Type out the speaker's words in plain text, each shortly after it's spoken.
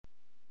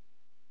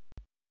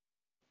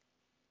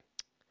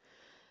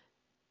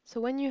So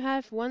when you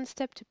have one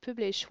step to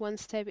publish, one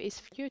step is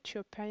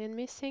future period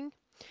missing,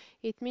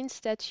 it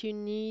means that you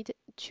need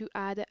to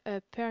add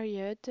a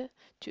period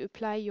to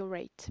apply your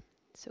rate.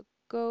 So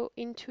go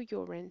into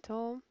your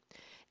rental,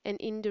 and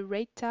in the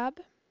rate tab,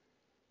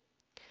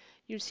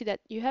 you'll see that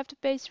you have the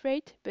base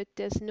rate, but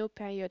there's no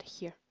period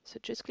here. So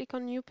just click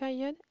on new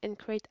period and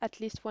create at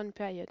least one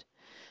period.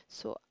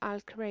 So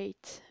I'll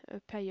create a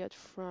period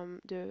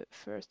from the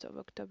 1st of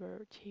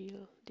October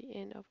till the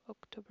end of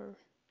October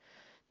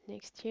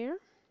next year.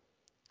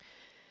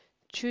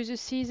 Choose a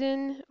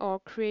season or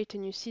create a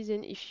new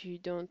season if you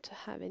don't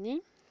have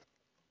any.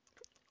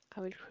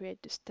 I will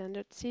create the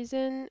standard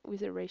season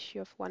with a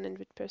ratio of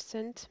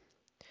 100%,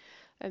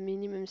 a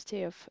minimum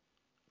stay of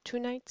 2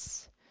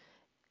 nights.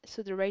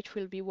 So the rate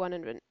will be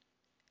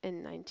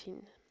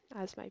 119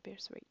 as my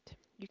base rate.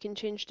 You can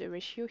change the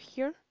ratio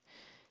here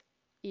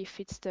if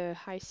it's the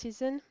high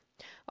season,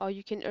 or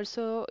you can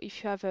also,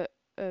 if you have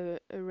a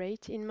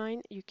rate in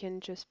mind, you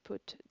can just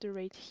put the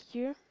rate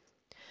here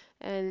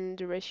and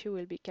the ratio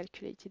will be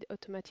calculated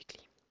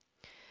automatically.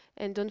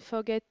 And don't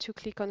forget to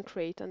click on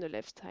create on the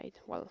left side,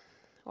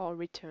 or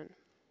return.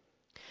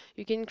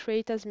 You can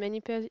create as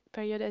many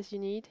periods as you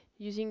need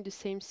using the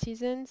same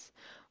seasons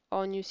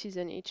or new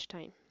season each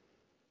time.